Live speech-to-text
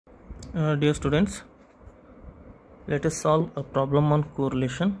Dear students, let us solve a problem on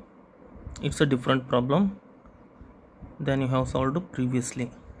correlation. It's a different problem than you have solved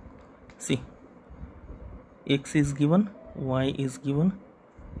previously. See, x is given, y is given,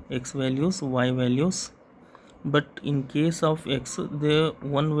 x values, y values, but in case of x, the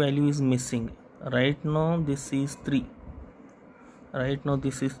one value is missing. Right now this is 3.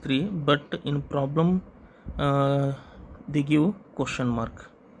 But in problem they give question mark.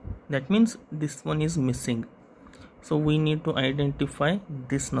 That means this one is missing. So we need to identify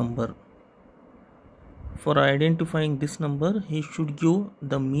this number. For identifying this number, he should give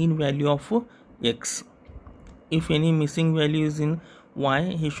the mean value of x. If any missing value is in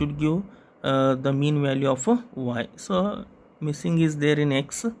y, he should give the mean value of y. So missing is there in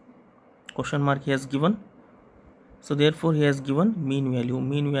x, question mark he has given. So therefore he has given mean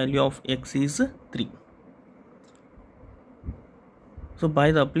value of x is 3. So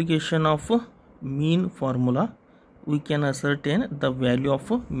by the application of mean formula, we can ascertain the value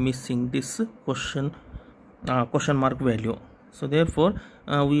of missing this question mark value. So therefore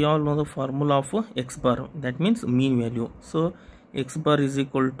we all know the formula of x bar, that means mean value. So x bar is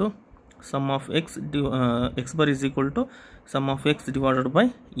equal to sum of x divided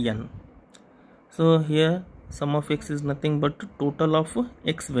by n. So here sum of x is nothing but total of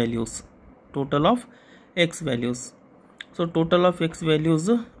x values. So total of x values,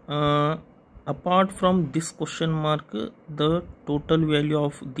 apart from this question mark, the total value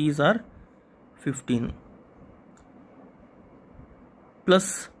of these are 15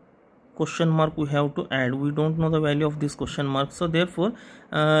 plus question mark we have to add. We don't know the value of this question mark, so therefore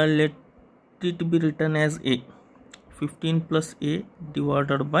let it be written as a 15 plus a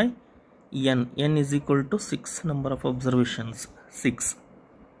divided by n is equal to 6, number of observations 6.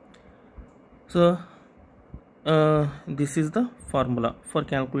 So this is the formula for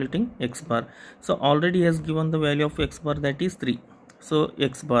calculating x bar. So already he has given the value of x bar, that is 3. So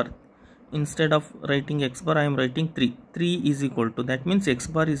x bar, instead of writing x bar I am writing 3 is equal to, that means x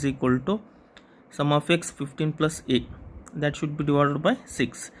bar is equal to sum of x 15 plus a, that should be divided by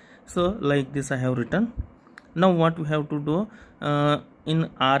 6. So like this I have written. Now what we have to do,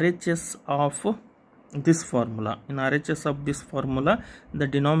 in RHS of this formula, the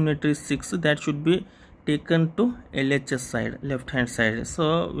denominator is 6, that should be taken to LHS side, left hand side.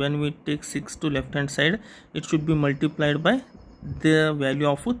 So when we take 6 to left hand side, it should be multiplied by the value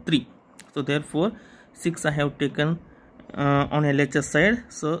of 3. So therefore 6 I have taken on LHS side.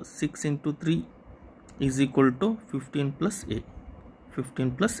 So 6 into 3 is equal to 15 plus a.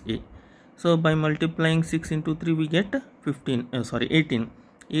 So by multiplying 6 into 3 we get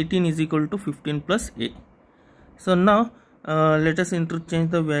 18 is equal to 15 plus a. So now let us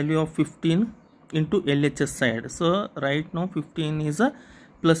interchange the value of 15 into LHS side. So right now 15 is a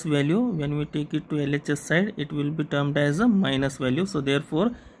plus value, when we take it to LHS side it will be termed as a minus value. So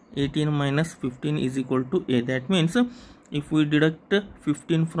therefore 18 minus 15 is equal to a. That means if we deduct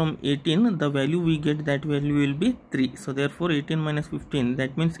 15 from 18, the value we get, that value will be 3. So therefore 18 minus 15,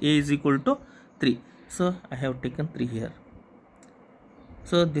 that means a is equal to 3. So I have taken 3 here.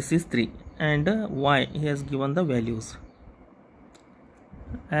 So this is 3, and y he has given the values.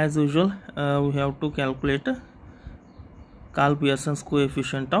 As usual we have to calculate Karl-Pearson's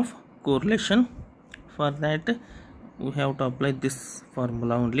coefficient of correlation. For that we have to apply this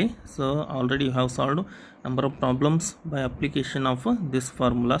formula only. So already you have solved number of problems by application of this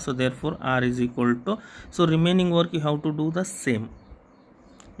formula. So therefore r is equal to, so remaining work you have to do the same.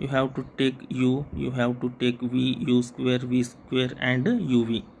 You have to take u, you have to take v, u square, v square, and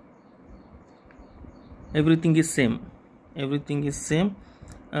uv. Everything is same.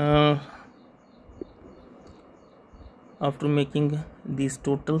 After making these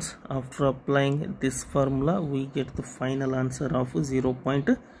totals, after applying this formula, we get the final answer of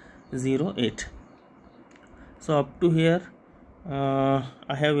 0.08. So up to here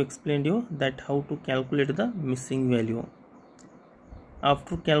I have explained you that how to calculate the missing value.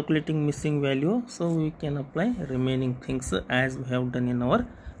 After calculating missing value, so we can apply remaining things as we have done in our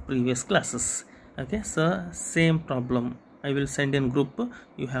previous classes. Okay, so same problem I will send in group.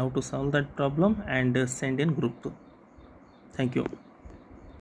 You have to solve that problem and send in group. Thank you.